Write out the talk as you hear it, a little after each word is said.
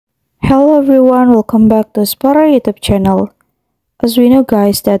everyone, welcome back to Spara YouTube channel. As we know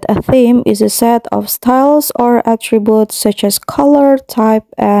guys that a theme is a set of styles or attributes such as color, type,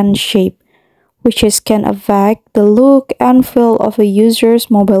 and shape, which can affect the look and feel of a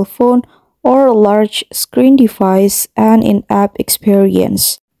user's mobile phone or large screen device and in-app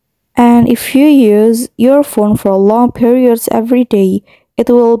experience. And if you use your phone for long periods every day, it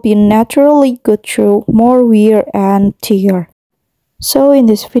will be naturally go through more wear and tear. So in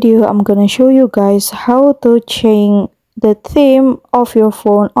this video, I'm gonna show you guys how to change the theme of your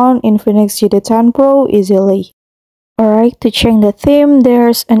phone on Infinix GT10 Pro easily. Alright, to change the theme,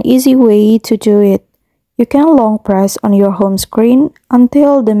 there's an easy way to do it. You can long press on your home screen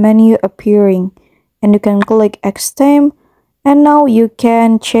until the menu appearing, and you can click X theme, and now you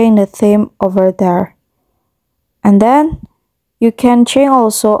can change the theme over there. And then you can change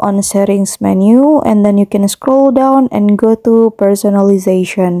also on the settings menu, and then you can scroll down and go to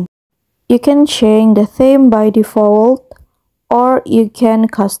personalization. You can change the theme by default or you can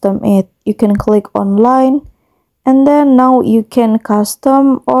custom it. You can click online and then now you can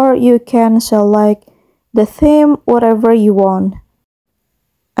custom or you can select the theme whatever you want.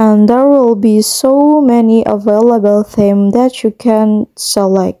 And there will be so many available themes that you can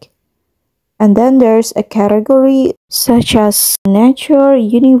select. And then there's a category such as nature,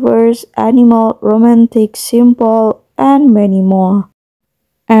 universe, animal, romantic, simple, and many more.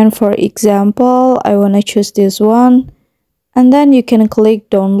 And for example, I want to choose this one. And then you can click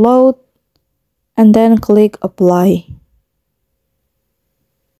download and then click apply.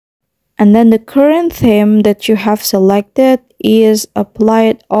 And then the current theme that you have selected is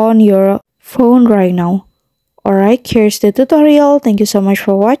applied on your phone right now. Alright, here's the tutorial. Thank you so much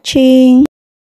for watching.